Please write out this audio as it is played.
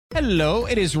Hello,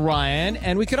 it is Ryan,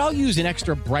 and we could all use an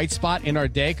extra bright spot in our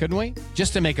day, couldn't we?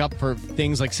 Just to make up for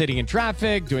things like sitting in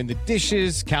traffic, doing the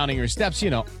dishes, counting your steps,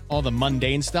 all the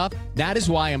mundane stuff. That is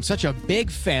why I'm such a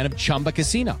big fan of Chumba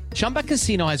Casino. Chumba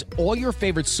Casino has all your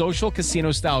favorite social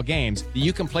casino-style games that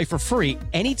you can play for free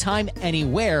anytime,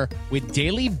 anywhere with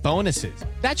daily bonuses.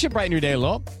 That should brighten your day a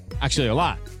little. Actually, a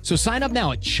lot. So sign up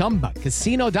now at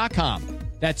ChumbaCasino.com.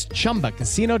 That's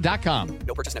ChumbaCasino.com.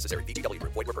 No purchase necessary. VGW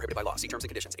Group. Void where prohibited by law. See terms and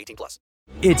conditions. 18+.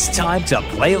 It's time to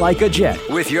play like a Jet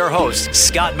with your host,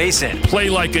 Scott Mason. Play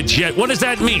like a Jet. What does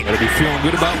that mean? Gotta be feeling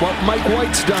good about what Mike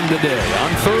White's done today. On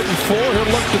 3rd and 4,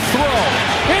 he'll look to throw.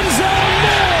 End zone,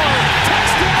 Moore!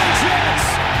 Touchdown Jets!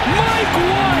 Mike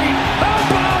White! How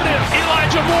about him?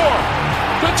 Elijah Moore.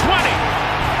 The 20.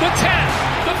 The 10.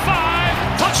 The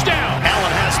 5. Touchdown.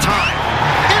 Allen has time.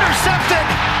 Intercepted!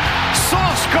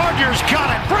 Sauce Gardner's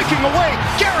got it. Breaking away.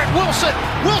 Garrett Wilson.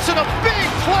 Wilson, a big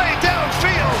play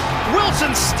downfield.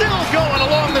 Wilson still going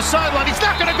along the sideline. He's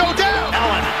not going to go down.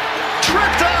 Allen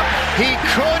tripped up. He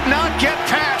could not get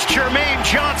past Jermaine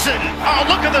Johnson. Oh,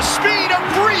 look at the speed of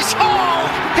Breece Hall.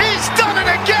 He's done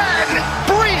it again.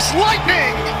 Breece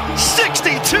Lightning.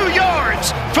 62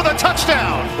 yards for the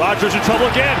touchdown. Rodgers in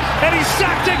trouble again. And he's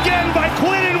sacked again by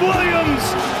Quinnen Williams.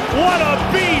 What a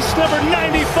beast, number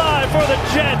 95 for the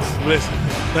Jets. Listen,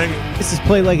 thank you. This is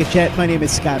Play Like a Jet. My name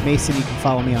is Scott Mason. You can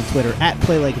follow me on Twitter at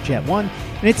PlayLikeAJet1.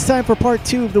 And it's time for part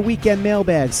 2 of the weekend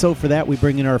mailbag. So for that, we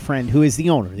bring in our friend who is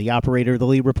the owner, the operator, the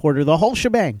lead reporter, the whole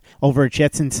shebang over at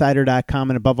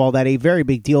JetsInsider.com. And above all that, a very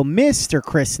big deal, Mr.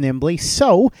 Chris Nimbley.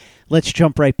 So let's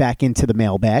jump right back into the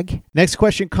mailbag. Next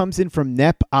question comes in from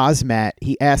Nep Ozmat.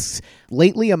 He asks,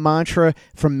 lately a mantra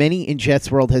from many in Jets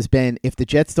world has been, if the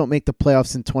Jets don't make the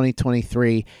playoffs in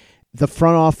 2023, the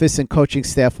front office and coaching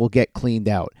staff will get cleaned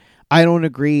out. I don't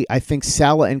agree. I think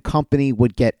Saleh and company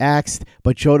would get axed,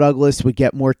 but Joe Douglas would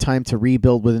get more time to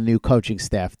rebuild with a new coaching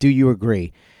staff. Do you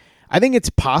agree? I think it's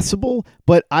possible,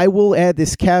 but I will add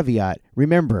this caveat.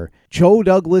 Remember, Joe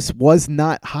Douglas was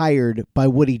not hired by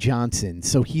Woody Johnson,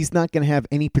 so he's not going to have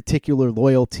any particular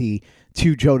loyalty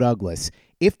to Joe Douglas.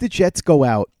 If the Jets go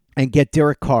out and get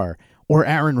Derek Carr or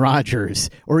Aaron Rodgers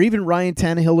or even Ryan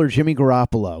Tannehill or Jimmy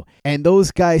Garoppolo, and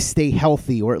those guys stay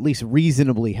healthy or at least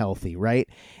reasonably healthy, right?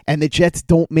 And the Jets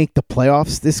don't make the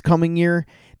playoffs this coming year,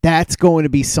 that's going to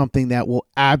be something that will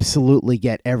absolutely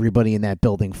get everybody in that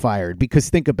building fired. Because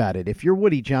think about it. If you're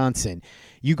Woody Johnson,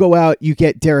 you go out, you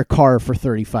get Derek Carr for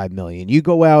 $35 million. You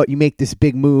go out, you make this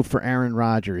big move for Aaron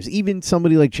Rodgers. Even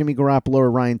somebody like Jimmy Garoppolo or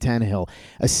Ryan Tannehill.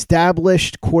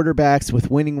 Established quarterbacks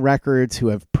with winning records who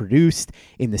have produced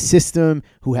in the system,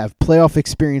 who have playoff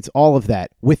experience, all of that.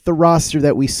 With the roster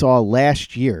that we saw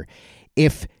last year,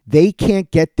 if they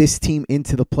can't get this team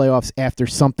into the playoffs after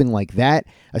something like that,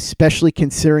 especially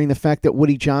considering the fact that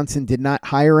Woody Johnson did not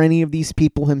hire any of these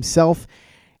people himself,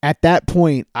 at that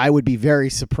point, I would be very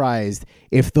surprised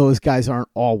if those guys aren't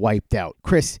all wiped out.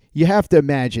 Chris, you have to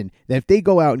imagine that if they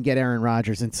go out and get Aaron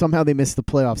Rodgers and somehow they miss the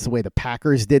playoffs the way the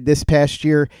Packers did this past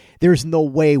year, there's no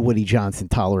way Woody Johnson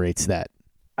tolerates that.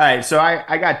 All right, so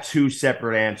I got two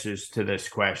separate answers to this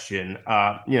question.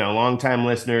 Longtime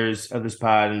listeners of this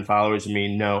pod and followers of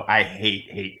me know I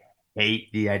hate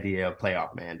the idea of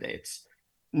playoff mandates.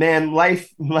 Man,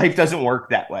 life doesn't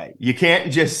work that way. You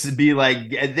can't just be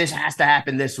like, this has to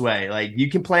happen this way. Like,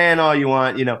 you can plan all you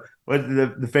want. What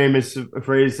the famous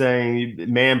phrase saying,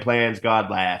 man plans, God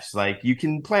laughs. Like, you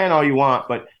can plan all you want,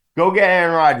 but go get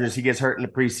Aaron Rodgers. He gets hurt in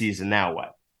the preseason. Now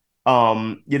what?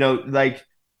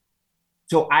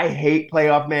 So I hate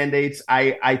playoff mandates.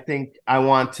 I think I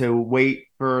want to wait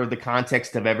for the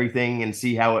context of everything and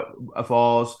see how it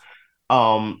falls.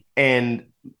 And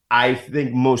I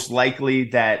think most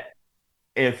likely that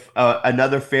if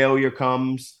another failure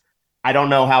comes, I don't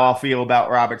know how I'll feel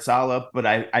about Robert Saleh, but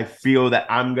I feel that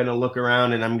I'm going to look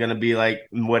around and I'm going to be like,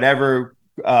 whatever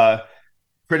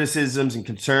criticisms and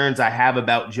concerns I have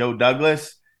about Joe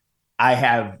Douglas, I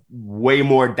have way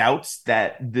more doubts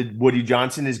that Woody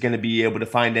Johnson is going to be able to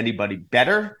find anybody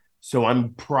better. So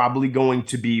I'm probably going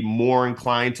to be more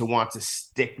inclined to want to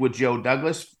stick with Joe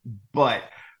Douglas. But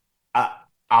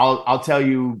I'll tell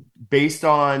you, based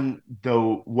on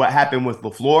what happened with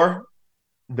LaFleur,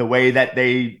 the way that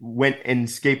they went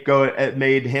and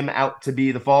made him out to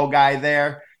be the fall guy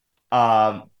there,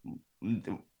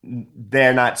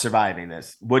 they're not surviving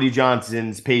this. Woody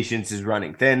Johnson's patience is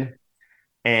running thin.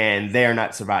 And they're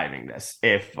not surviving this.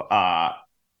 If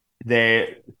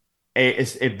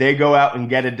they go out and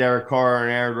get a Derek Carr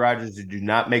and Aaron Rodgers who do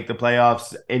not make the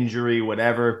playoffs, injury,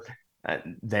 whatever,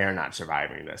 they are not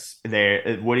surviving this.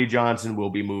 Woody Johnson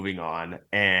will be moving on.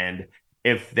 And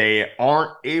if they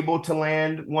aren't able to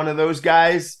land one of those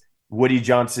guys, Woody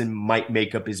Johnson might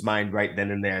make up his mind right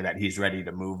then and there that he's ready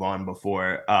to move on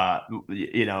before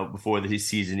the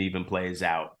season even plays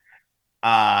out.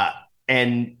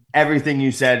 And everything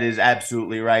you said is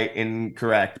absolutely right and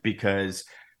correct, because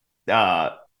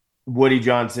Woody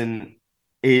Johnson,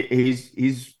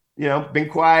 he's been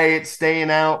quiet, staying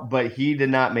out, but he did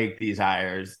not make these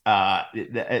hires. He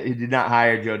did not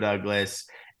hire Joe Douglas,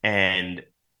 and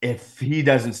if he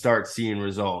doesn't start seeing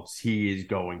results, he is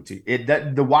going to.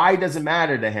 The why doesn't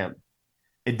matter to him.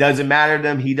 It doesn't matter to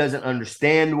him. He doesn't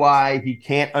understand why. He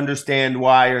can't understand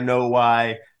why or know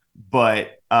why.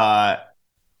 But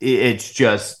it's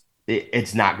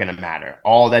not going to matter.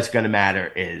 All that's going to matter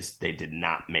is they did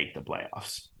not make the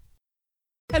playoffs.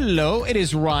 Hello, it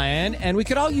is Ryan, and we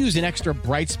could all use an extra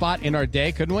bright spot in our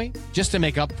day, couldn't we? Just to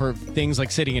make up for things like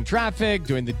sitting in traffic,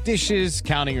 doing the dishes,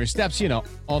 counting your steps,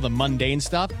 all the mundane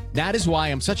stuff. That is why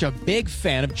I'm such a big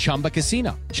fan of Chumba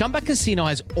Casino. Chumba Casino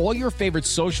has all your favorite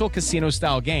social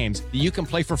casino-style games that you can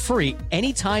play for free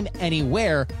anytime,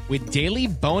 anywhere with daily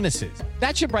bonuses.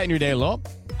 That should brighten your day a little.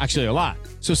 Actually, a lot.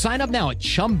 So sign up now at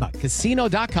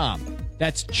ChumbaCasino.com.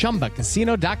 That's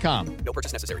ChumbaCasino.com. No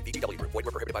purchase necessary. VGW Group. Void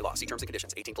where prohibited by law. See terms and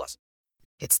conditions. 18+.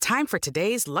 It's time for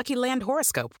today's Lucky Land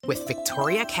horoscope with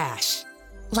Victoria Cash.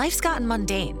 Life's gotten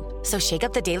mundane, so shake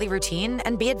up the daily routine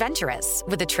and be adventurous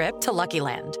with a trip to Lucky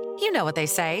Land. You know what they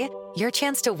say. Your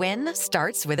chance to win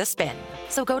starts with a spin.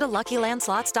 So go to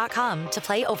LuckyLandSlots.com to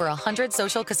play over 100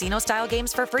 social casino-style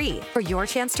games for free for your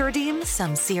chance to redeem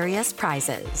some serious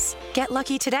prizes. Get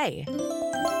lucky today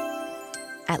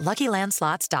at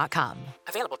LuckyLandSlots.com.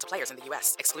 Available to players in the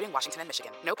U.S., excluding Washington and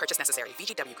Michigan. No purchase necessary.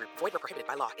 VGW Group. Void where prohibited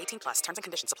by law. 18+. Terms and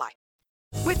conditions apply.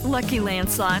 With Lucky Land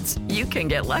Slots, you can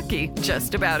get lucky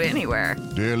just about anywhere.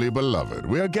 Dearly beloved,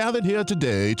 we are gathered here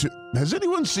today to... Has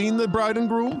anyone seen the bride and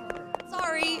groom?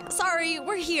 Sorry,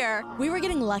 we're here. We were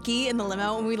getting lucky in the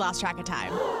limo and we lost track of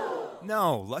time.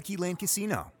 No, Lucky Land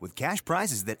Casino, with cash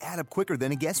prizes that add up quicker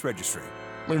than a guest registry.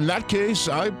 In that case,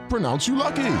 I pronounce you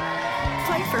lucky.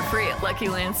 Play for free at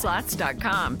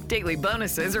LuckyLandSlots.com. Daily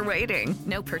bonuses are waiting.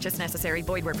 No purchase necessary.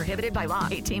 Void where prohibited by law.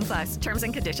 18+. Terms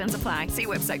and conditions apply. See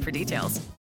website for details.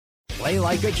 Play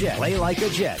like a Jet. Play like a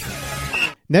Jet.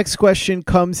 Next question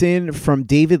comes in from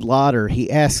David Lauder. He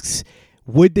asks,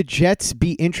 would the Jets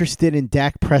be interested in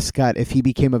Dak Prescott if he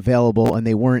became available and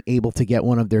they weren't able to get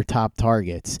one of their top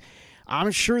targets?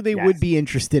 I'm sure they would be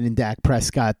interested in Dak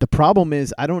Prescott. The problem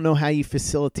is I don't know how you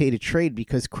facilitate a trade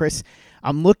because, Chris,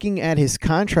 I'm looking at his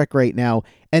contract right now,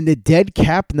 and the dead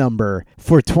cap number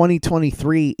for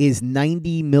 2023 is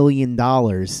 $90 million.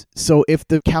 So if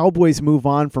the Cowboys move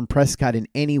on from Prescott in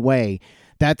any way,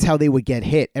 that's how they would get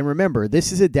hit. And remember,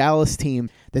 this is a Dallas team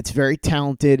that's very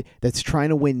talented, that's trying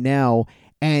to win now,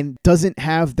 and doesn't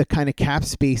have the kind of cap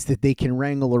space that they can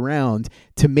wrangle around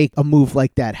to make a move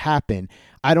like that happen.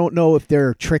 I don't know if there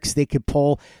are tricks they could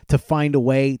pull to find a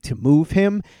way to move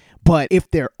him, but if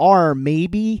there are,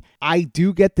 maybe. I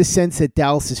do get the sense that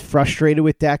Dallas is frustrated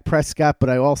with Dak Prescott,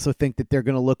 but I also think that they're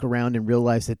going to look around and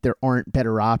realize that there aren't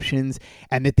better options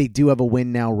and that they do have a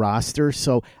win now roster.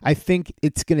 So I think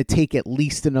it's going to take at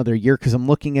least another year because I'm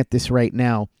looking at this right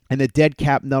now. And the dead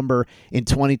cap number in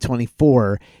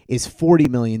 2024 is $40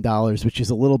 million, which is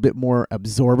a little bit more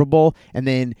absorbable, and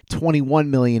then $21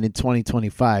 million in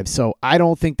 2025. So I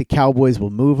don't think the Cowboys will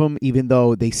move him, even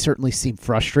though they certainly seem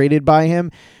frustrated by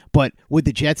him. But would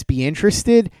the Jets be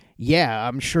interested? Yeah,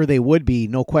 I'm sure they would be.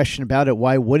 No question about it.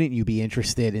 Why wouldn't you be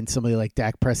interested in somebody like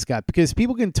Dak Prescott? Because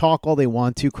people can talk all they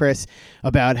want to, Chris,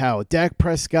 about how Dak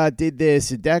Prescott did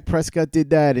this and Dak Prescott did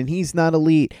that and he's not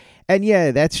elite. And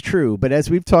yeah, that's true. But as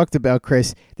we've talked about,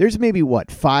 Chris, there's maybe,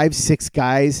 5-6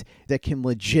 guys that can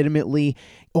legitimately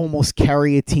almost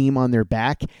carry a team on their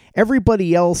back.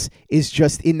 Everybody else is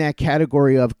just in that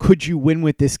category of, could you win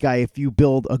with this guy if you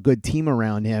build a good team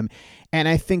around him? And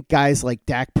I think guys like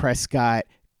Dak Prescott,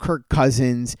 Kirk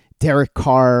Cousins, Derek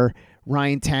Carr,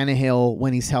 Ryan Tannehill,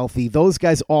 when he's healthy, those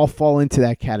guys all fall into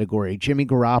that category. Jimmy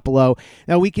Garoppolo.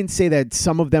 Now, we can say that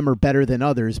some of them are better than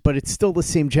others, but it's still the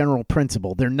same general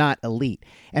principle. They're not elite.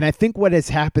 And I think what has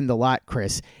happened a lot,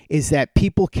 Chris, is that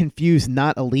people confuse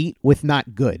not elite with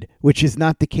not good, which is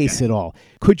not the case at all.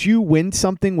 Could you win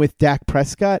something with Dak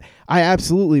Prescott? I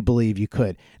absolutely believe you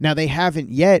could. Now, they haven't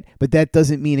yet, but that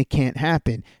doesn't mean it can't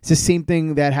happen. It's the same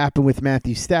thing that happened with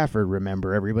Matthew Stafford,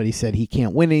 remember. Everybody said he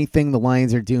can't win anything, the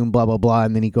Lions are doomed, blah, blah, blah,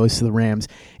 and then he goes to the Rams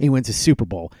and he wins a Super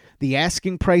Bowl. The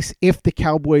asking price, if the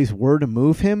Cowboys were to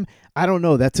move him, I don't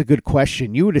know. That's a good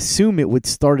question. You would assume it would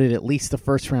start at least a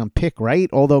first-round pick, right?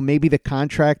 Although maybe the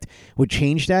contract would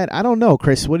change that. I don't know,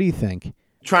 Chris. What do you think?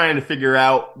 trying to figure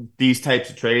out these types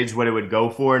of trades, what it would go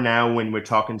for now when we're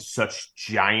talking such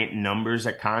giant numbers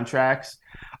at contracts.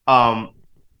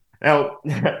 Now,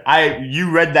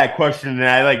 you read that question and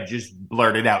I just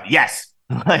blurted out, yes.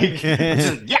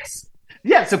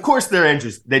 Yes, of course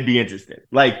they'd be interested.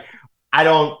 I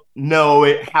don't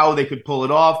know how they could pull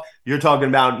it off. You're talking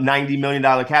about $90 million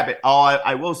cap hit.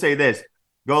 I will say this.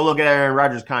 Go look at Aaron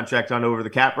Rodgers' contract on Over the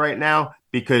Cap right now,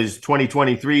 because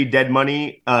 2023 dead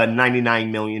money,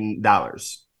 $99 million.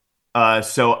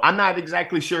 So I'm not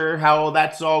exactly sure how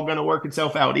that's all going to work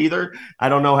itself out either. I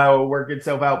don't know how it will work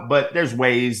itself out, but there's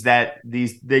ways that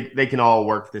they can all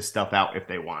work this stuff out if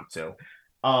they want to.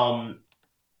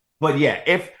 But yeah,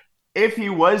 if he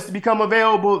was to become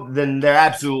available, then they're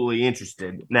absolutely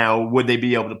interested. Now, would they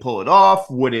be able to pull it off?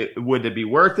 Would it be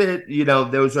worth it?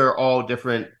 Those are all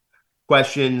different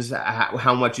questions.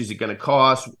 How much is it going to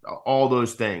cost? All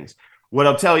those things. What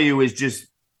I'll tell you is, just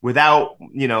without,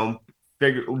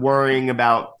 worrying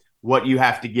about what you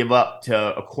have to give up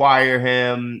to acquire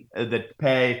him, the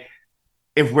pay.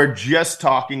 If we're just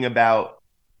talking about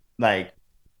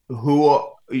who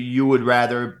you would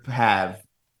rather have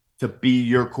to be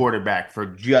your quarterback for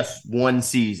just one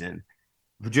season,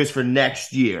 just for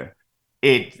next year,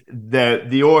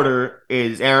 the order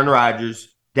is Aaron Rodgers,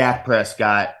 Dak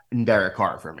Prescott, and Derek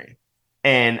Carr for me.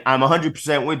 And I'm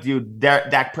 100% with you.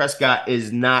 Dak Prescott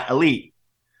is not elite,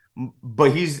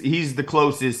 but he's the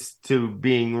closest to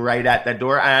being right at that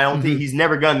door. I don't think he's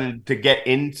never going to get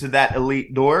into that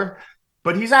elite door,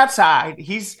 but he's outside.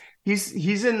 He's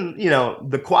in,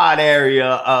 the quad area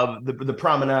of the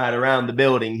promenade around the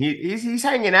building. He's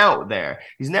hanging out there.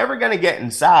 He's never going to get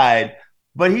inside,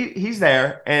 but he's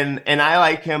there. And I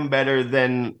like him better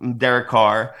than Derek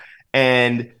Carr.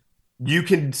 And you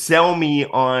can sell me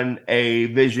on a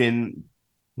vision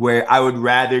where I would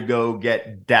rather go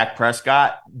get Dak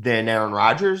Prescott than Aaron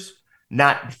Rodgers.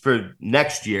 Not for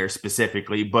next year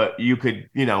specifically, but you could,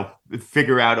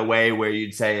 figure out a way where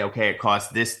you'd say, okay, it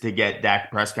costs this to get Dak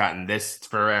Prescott and this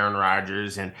for Aaron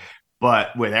Rodgers.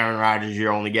 But with Aaron Rodgers,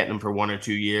 you're only getting him for 1 or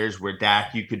 2 years, where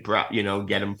Dak, you could,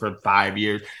 get him for 5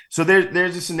 years. So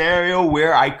there's a scenario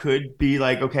where I could be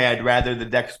like, okay, I'd rather the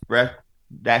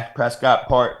Dak Prescott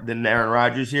part than Aaron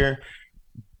Rodgers here.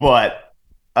 But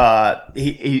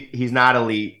he's not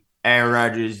elite. Aaron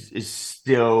Rodgers is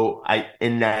still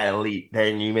in that elite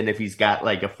thing, even if he's got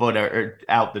a foot or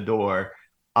out the door.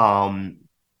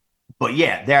 But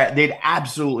yeah, they'd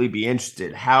absolutely be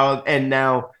interested. And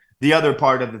now the other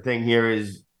part of the thing here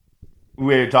is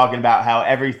we're talking about how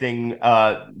everything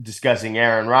discussing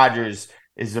Aaron Rodgers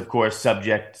is, of course,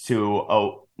 subject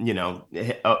to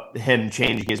him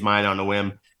changing his mind on a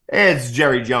whim. It's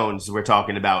Jerry Jones we're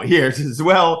talking about here as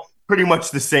well. Pretty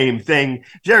much the same thing.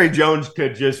 Jerry Jones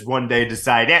could just one day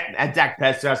decide, Dak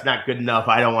Prescott's not good enough.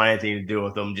 I don't want anything to do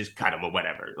with him. Just cut him or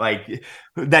whatever.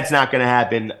 That's not going to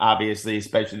happen, obviously,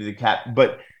 especially the cap.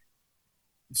 But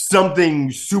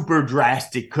something super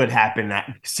drastic could happen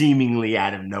seemingly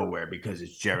out of nowhere because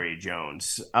it's Jerry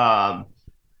Jones. But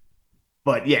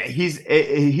yeah,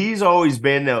 he's always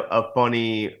been a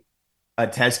funny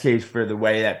test case for the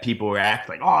way that people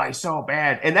react. Oh, he's so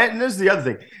bad. And this is the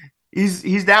other thing.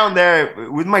 He's down there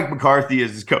with Mike McCarthy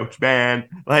as his coach, man.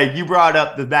 You brought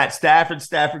up that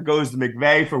Stafford goes to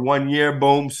McVay for 1 year,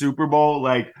 boom, Super Bowl.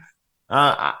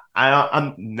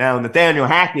 I'm now Nathaniel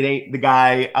Hackett ain't the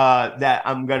guy that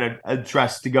I'm gonna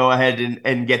trust to go ahead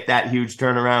and get that huge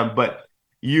turnaround. But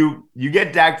you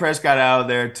get Dak Prescott out of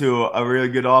there to a really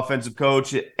good offensive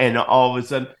coach, and all of a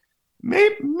sudden,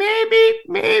 maybe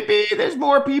there's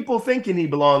more people thinking he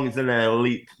belongs in an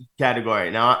elite category.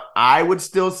 Now, I would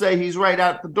still say he's right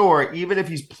out the door. Even if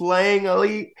he's playing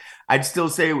elite, I'd still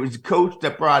say it was the coach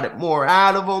that brought it more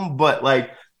out of him. But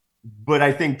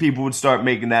I think people would start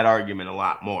making that argument a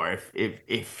lot more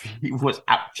if he was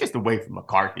out just away from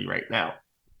McCarthy right now.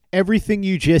 Everything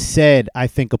you just said, I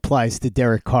think, applies to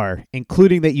Derek Carr,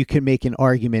 including that you can make an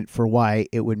argument for why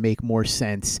it would make more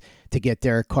sense to get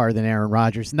Derek Carr than Aaron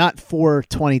Rodgers, not for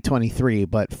 2023,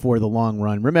 but for the long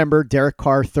run. Remember, Derek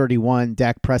Carr, 31,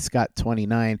 Dak Prescott,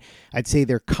 29. I'd say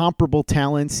they're comparable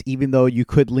talents, even though you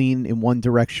could lean in one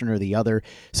direction or the other.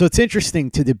 So it's interesting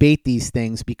to debate these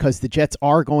things because the Jets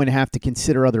are going to have to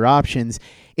consider other options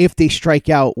if they strike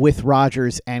out with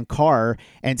Rodgers and Carr.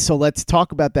 And so let's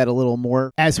talk about that a little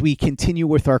more as we continue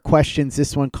with our questions.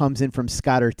 This one comes in from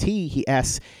Scotter T. He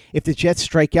asks, if the Jets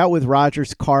strike out with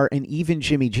Rodgers, Carr, and even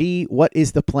Jimmy G, Jimmy, what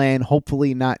is the plan?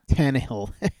 Hopefully not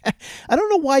Tannehill. I don't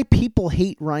know why people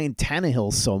hate Ryan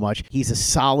Tannehill so much. He's a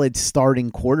solid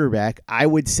starting quarterback. I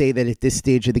would say that at this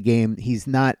stage of the game, he's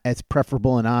not as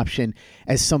preferable an option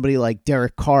as somebody like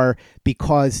Derek Carr,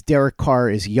 because Derek Carr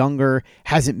is younger,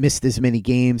 hasn't missed as many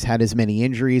games, had as many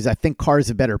injuries. I think Carr's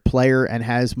a better player and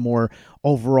has more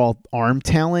overall arm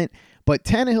talent. But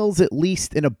Tannehill's at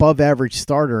least an above-average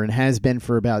starter and has been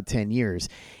for about 10 years.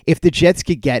 If the Jets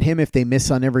could get him, if they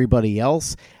miss on everybody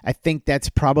else, I think that's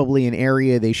probably an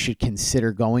area they should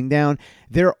consider going down.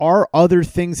 There are other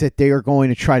things that they are going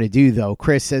to try to do, though.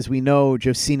 Chris, as we know,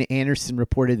 Josina Anderson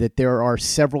reported that there are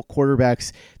several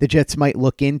quarterbacks the Jets might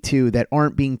look into that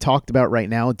aren't being talked about right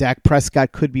now. Dak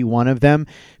Prescott could be one of them.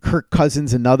 Kirk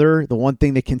Cousins another. The one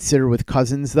thing to consider with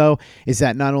Cousins, though, is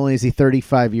that not only is he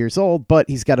 35 years old, but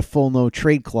he's got a full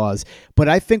no-trade clause. But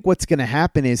I think what's going to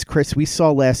happen is, Chris, we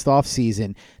saw last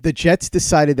offseason, the Jets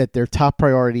decided that their top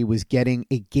priority was getting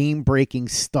a game-breaking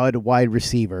stud wide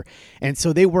receiver. And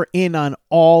so they were in on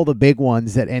all the big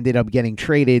ones that ended up getting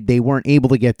traded. They weren't able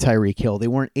to get Tyreek Hill. They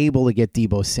weren't able to get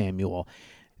Deebo Samuel.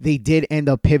 They did end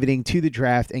up pivoting to the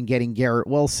draft and getting Garrett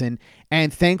Wilson.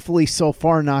 And thankfully, so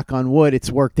far, knock on wood,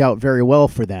 it's worked out very well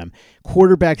for them.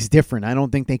 Quarterback's different. I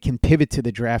don't think they can pivot to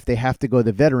the draft. They have to go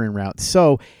the veteran route.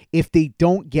 So if they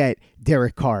don't get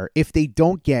Derek Carr, if they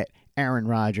don't get Aaron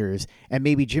Rodgers, and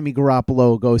maybe Jimmy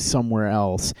Garoppolo goes somewhere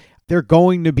else, they're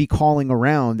going to be calling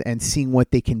around and seeing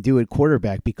what they can do at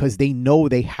quarterback, because they know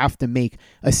they have to make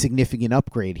a significant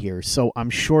upgrade here. So I'm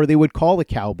sure they would call the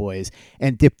Cowboys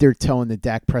and dip their toe in the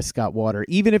Dak Prescott water.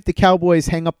 Even if the Cowboys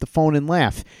hang up the phone and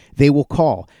laugh, they will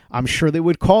call. I'm sure they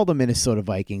would call the Minnesota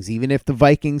Vikings. Even if the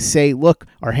Vikings say, look,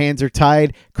 our hands are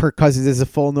tied, Kirk Cousins has a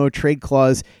full no-trade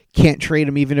clause, can't trade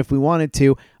him even if we wanted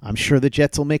to, I'm sure the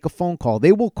Jets will make a phone call.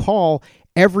 They will call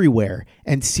everywhere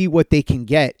and see what they can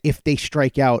get if they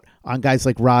strike out on guys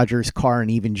like Rodgers, Carr, and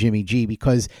even Jimmy G,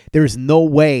 because there's no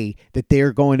way that they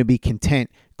are going to be content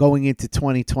going into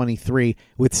 2023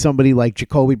 with somebody like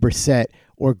Jacoby Brissett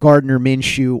or Gardner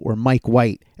Minshew or Mike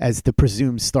White as the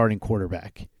presumed starting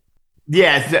quarterback.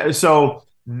 Yeah, so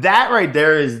that right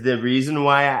there is the reason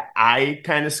why I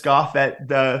kind of scoff at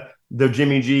the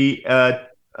Jimmy G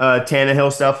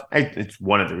Tannehill stuff. It's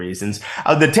one of the reasons.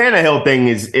 The Tannehill thing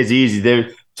is easy.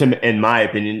 In my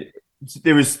opinion,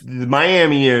 there was the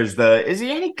Miami years. Is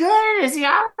he any good? Is he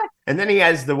out? And then he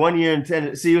has the 1 year in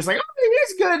Tennessee. He was like, oh, he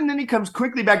is good, and then he comes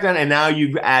quickly back down. And now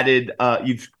you've added,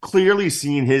 you've clearly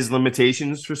seen his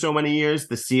limitations for so many years,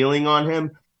 the ceiling on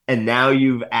him, and now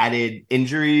you've added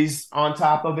injuries on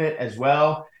top of it as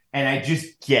well. And I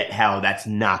just get how that's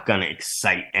not going to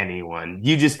excite anyone.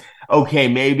 You just, okay,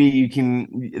 maybe you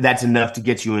can, that's enough to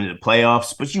get you into the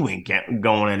playoffs, but you ain't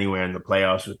going anywhere in the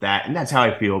playoffs with that. And that's how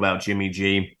I feel about Jimmy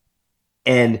G.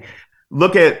 And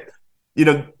look at,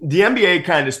 the NBA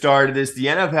kind of started this. The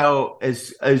NFL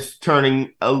is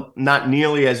turning not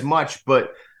nearly as much,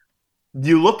 but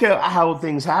you look at how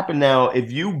things happen now.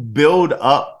 If you build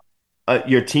up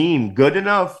your team good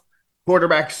enough,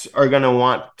 quarterbacks are going to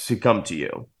want to come to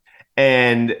you.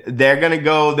 And they're going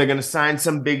to sign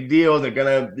some big deal. They're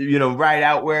going to, ride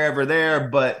out wherever there.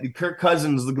 But Kirk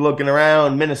Cousins looking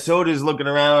around, Minnesota's looking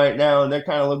around right now, and they're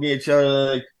kind of looking at each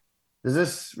other like, does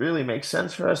this really make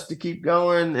sense for us to keep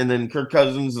going? And then Kirk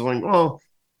Cousins is like, well,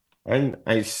 and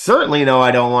I certainly know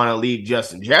I don't want to leave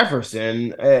Justin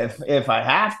Jefferson if I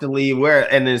have to leave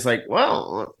where. And it's like,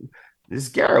 well, this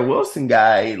Garrett Wilson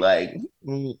guy, like,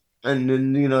 and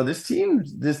then, this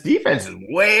defense is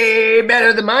way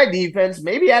better than my defense.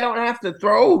 Maybe I don't have to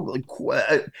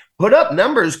put up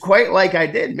numbers quite like I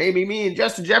did. Maybe me and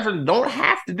Justin Jefferson don't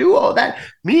have to do all that.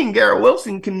 Me and Garrett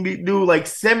Wilson can do like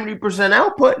 70%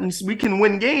 output, and we can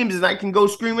win games, and I can go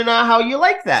screaming out how you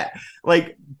like that.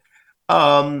 Like,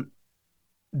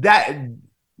 that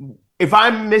if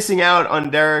I'm missing out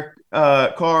on Derek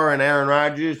Carr and Aaron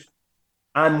Rodgers,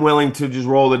 I'm willing to just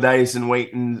roll the dice and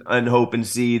wait and hope and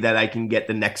see that I can get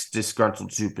the next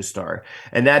disgruntled superstar.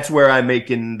 And that's where I'm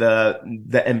making the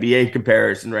NBA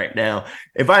comparison right now.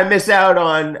 If I miss out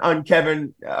on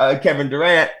Kevin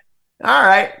Durant, all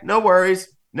right, no worries.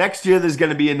 Next year there's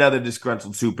going to be another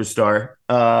disgruntled superstar.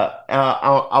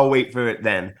 I'll wait for it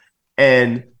then.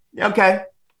 And okay,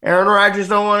 Aaron Rodgers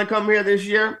don't want to come here this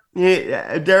year.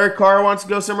 Derek Carr wants to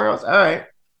go somewhere else. All right.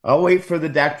 I'll wait for the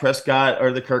Dak Prescott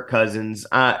or the Kirk Cousins.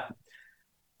 I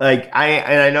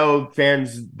know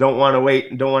fans don't want to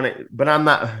wait and don't want to, but I'm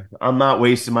not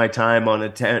wasting my time on a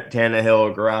Tannehill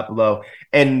or Garoppolo.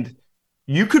 And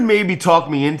you could maybe talk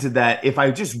me into that if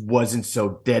I just wasn't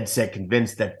so dead set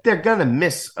convinced that they're gonna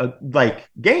miss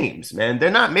games, man. They're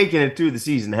not making it through the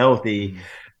season healthy.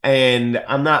 And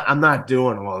I'm not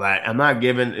doing all that. I'm not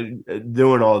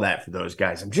doing all that for those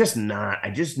guys. I'm just not. I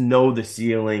just know the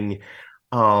ceiling.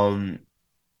 And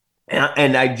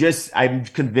I'm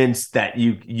convinced that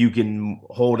you can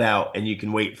hold out and you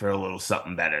can wait for a little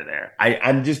something better there.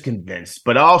 I'm just convinced.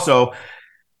 But also,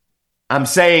 I'm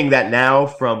saying that now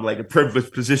from like a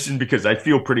privileged position because I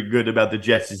feel pretty good about the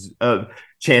Jets'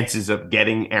 chances of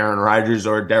getting Aaron Rodgers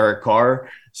or Derek Carr.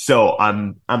 So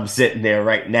I'm sitting there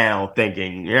right now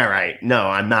thinking, all right, no,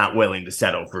 I'm not willing to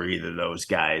settle for either of those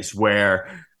guys.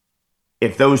 Where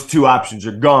if those two options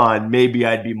are gone, maybe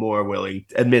I'd be more willing.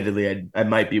 Admittedly, I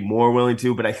might be more willing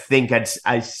to, but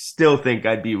I still think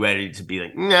I'd be ready to be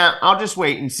like, nah, I'll just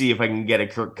wait and see if I can get a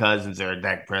Kirk Cousins or a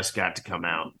Dak Prescott to come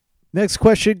out. Next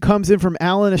question comes in from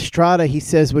Alan Estrada. He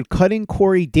says, would cutting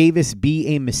Corey Davis be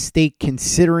a mistake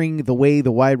considering the way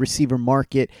the wide receiver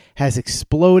market has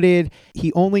exploded?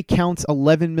 He only counts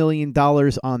 $11 million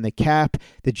on the cap.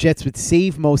 The Jets would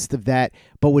save most of that,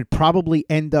 but would probably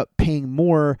end up paying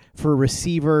more for a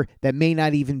receiver that may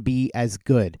not even be as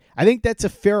good. I think that's a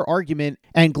fair argument.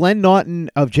 And Glenn Naughton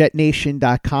of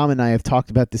JetNation.com and I have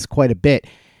talked about this quite a bit.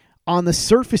 On the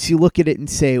surface, you look at it and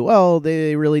say, well,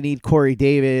 they really need Corey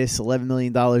Davis, $11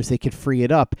 million, they could free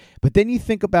it up. But then you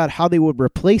think about how they would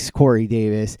replace Corey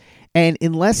Davis, and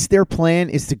unless their plan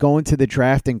is to go into the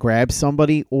draft and grab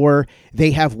somebody, or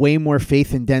they have way more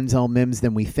faith in Denzel Mims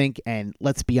than we think, and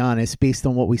let's be honest, based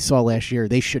on what we saw last year,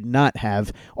 they should not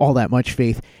have all that much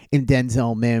faith in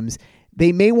Denzel Mims.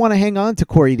 They may want to hang on to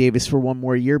Corey Davis for one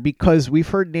more year because we've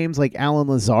heard names like Allen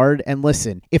Lazard. And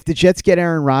listen, if the Jets get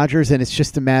Aaron Rodgers and it's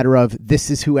just a matter of this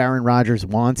is who Aaron Rodgers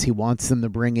wants, he wants them to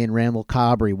bring in Randall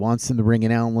Cobb or he wants them to bring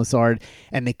in Allen Lazard,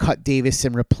 and they cut Davis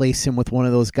and replace him with one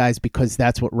of those guys because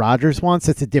that's what Rodgers wants,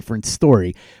 that's a different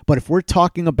story. But if we're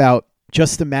talking about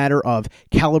just a matter of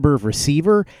caliber of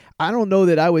receiver, I don't know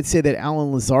that I would say that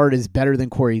Allen Lazard is better than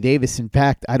Corey Davis. In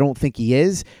fact, I don't think he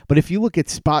is. But if you look at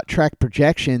spot track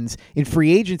projections in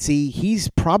free agency, he's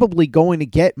probably going to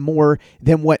get more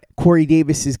than what Corey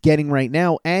Davis is getting right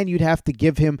now. And you'd have to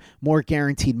give him more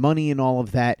guaranteed money and all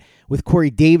of that. With Corey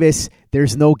Davis,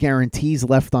 there's no guarantees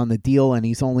left on the deal, and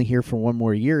he's only here for one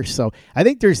more year. So I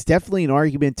think there's definitely an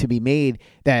argument to be made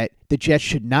that the Jets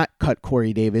should not cut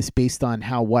Corey Davis based on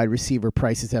how wide receiver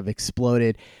prices have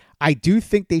exploded. I do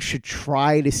think they should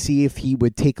try to see if he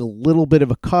would take a little bit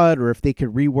of a cut or if they could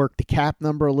rework the cap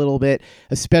number a little bit,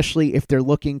 especially if they're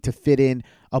looking to fit in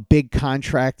a big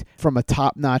contract from a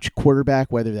top-notch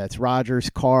quarterback, whether that's Rodgers,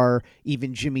 Carr,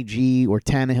 even Jimmy G or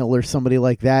Tannehill or somebody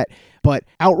like that. But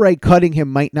outright cutting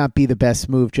him might not be the best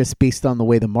move just based on the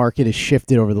way the market has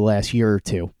shifted over the last year or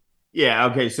two. Yeah,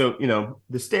 okay, so,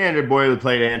 the standard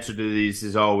boilerplate answer to these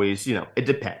is always, it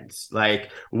depends. Like,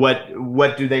 what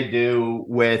do they do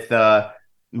with the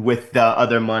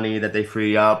other money that they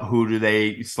free up? Who do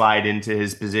they slide into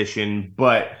his position?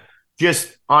 But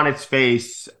just on its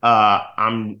face,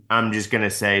 I'm just going to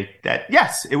say that,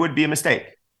 yes, it would be a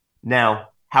mistake. Now,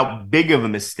 how big of a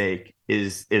mistake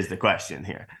is the question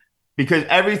here? Because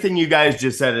everything you guys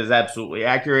just said is absolutely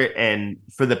accurate, and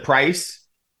for the price,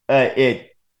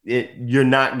 you're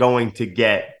not going to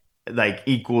get like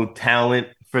equal talent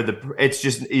for it's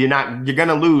just you're going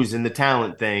to lose in the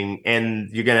talent thing, and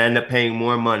you're going to end up paying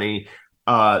more money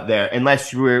there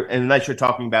unless you're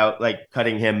talking about like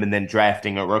cutting him and then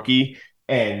drafting a rookie,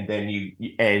 and then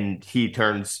he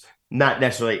turns not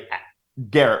necessarily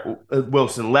Garrett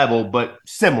Wilson level but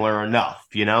similar enough,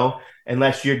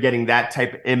 unless you're getting that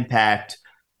type of impact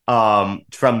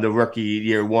from the rookie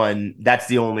year one. That's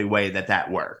the only way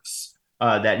that works.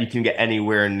 That you can get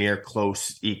anywhere near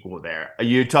close equal there.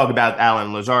 You talk about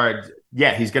Allen Lazard.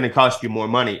 Yeah, he's going to cost you more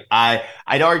money.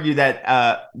 I'd argue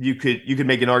that you could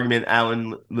make an argument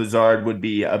Allen Lazard would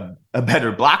be a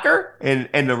better blocker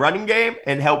in the running game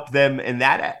and help them in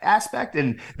that aspect.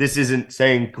 And this isn't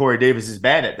saying Corey Davis is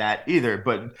bad at that either,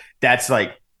 but that's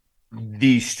like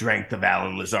the strength of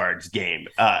Allen Lazard's game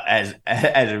as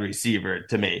a receiver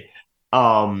to me.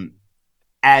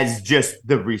 As just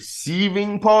the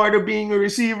receiving part of being a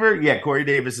receiver, yeah, Corey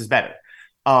Davis is better.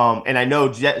 And I know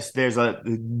there's a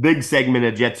big segment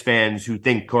of Jets fans who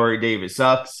think Corey Davis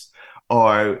sucks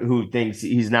or who thinks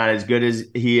he's not as good as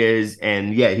he is.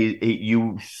 And yeah,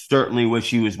 you certainly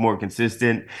wish he was more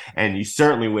consistent, and you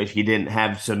certainly wish he didn't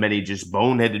have so many just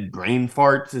boneheaded brain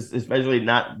farts, especially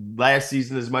not last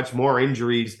season, as much more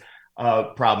injuries.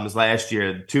 Problems last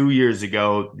year. 2 years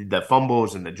ago, the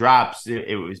fumbles and the drops,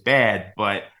 it was bad.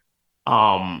 But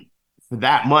for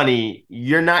that money,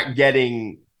 you're not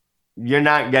getting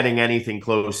anything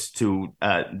close to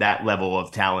that level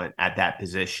of talent at that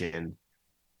position,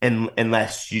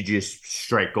 unless you just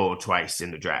strike gold twice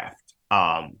in the draft.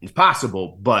 It's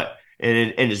possible, but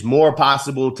it is more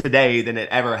possible today than it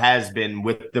ever has been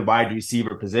with the wide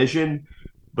receiver position.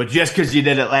 But just because you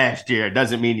did it last year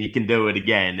doesn't mean you can do it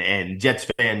again. And Jets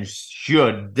fans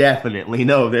should definitely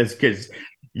know this because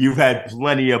you've had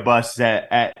plenty of busts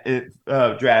at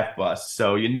draft busts.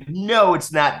 So you know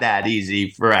it's not that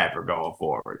easy forever going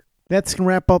forward. That's going to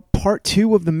wrap up part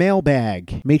 2 of the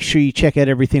mailbag. Make sure you check out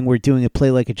everything we're doing at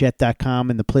PlayLikeAJet.com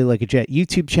and the Play Like a Jet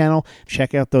YouTube channel.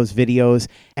 Check out those videos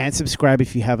and subscribe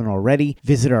if you haven't already.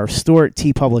 Visit our store at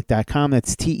teepublic.com.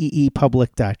 That's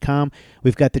teepublic.com.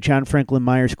 We've got the John Franklin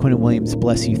Myers, Quinn and Williams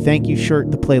Bless You Thank You shirt,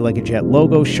 the Play Like a Jet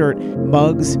logo shirt,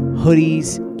 mugs,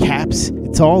 hoodies, caps.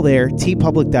 It's all there.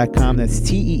 teepublic.com. That's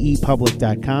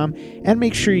teepublic.com. And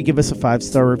make sure you give us a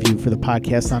 5-star review for the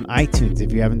podcast on iTunes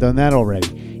if you haven't done that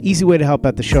already. Easy way to help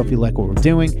out the show if you like what we're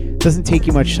doing. Doesn't take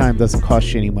you much time, doesn't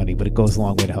cost you any money, but it goes a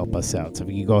long way to help us out. So if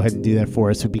you could go ahead and do that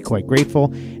for us, we'd be quite grateful.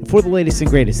 And for the latest and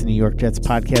greatest in New York Jets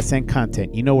podcasts and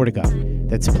content, you know where to go.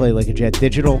 That's Play Like a Jet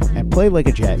Digital and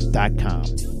PlayLikeAJet.com.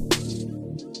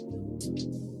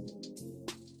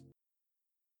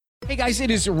 Hey guys, it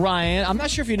is Ryan. I'm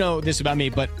not sure if you know this about me,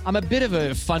 but I'm a bit of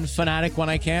a fun fanatic when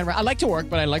I can. I like to work,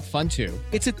 but I like fun too.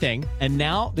 It's a thing. And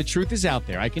now the truth is out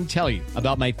there. I can tell you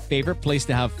about my favorite place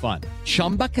to have fun.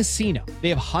 Chumba Casino. They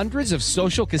have hundreds of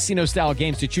social casino style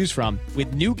games to choose from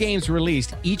with new games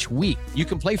released each week. You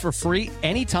can play for free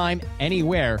anytime,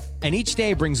 anywhere. And each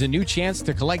day brings a new chance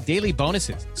to collect daily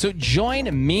bonuses. So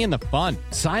join me in the fun.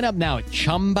 Sign up now at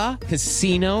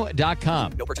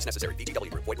ChumbaCasino.com. No purchase necessary. VGW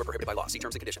Group. Void where prohibited by law. See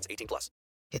terms and conditions. 18+.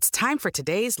 It's time for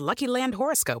today's Lucky Land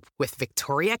horoscope with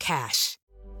Victoria Cash.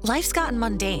 Life's gotten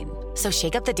mundane, so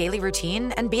shake up the daily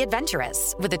routine and be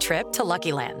adventurous with a trip to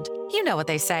Lucky Land. You know what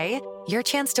they say. Your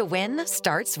chance to win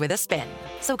starts with a spin.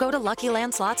 So go to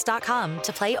LuckyLandSlots.com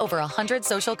to play over 100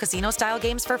 social casino-style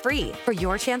games for free for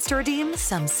your chance to redeem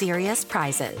some serious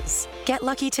prizes. Get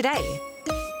lucky today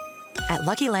at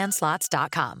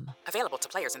LuckyLandSlots.com. Available to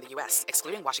players in the U.S.,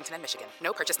 excluding Washington and Michigan.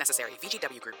 No purchase necessary.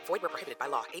 VGW Group. Void where prohibited by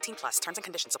law. 18+. Terms and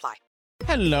conditions apply.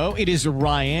 Hello, it is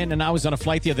Ryan, and I was on a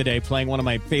flight the other day playing one of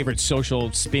my favorite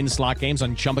social spin slot games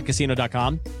on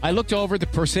ChumbaCasino.com. I looked over at the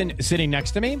person sitting next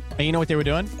to me, and you know what they were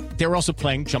doing? They were also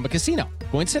playing Chumba Casino.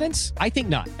 Coincidence? I think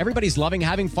not. Everybody's loving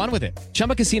having fun with it.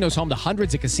 Chumba Casino is home to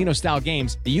hundreds of casino-style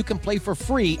games that you can play for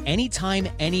free anytime,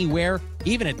 anywhere,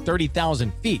 even at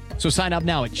 30,000 feet. So sign up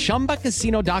now at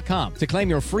ChumbaCasino.com to claim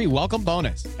your free welcome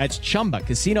bonus. That's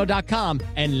ChumbaCasino.com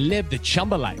and live the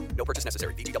Chumba life. No purchase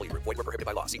necessary. VGW Group. Void where prohibited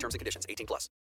by law. See terms and conditions. 18+.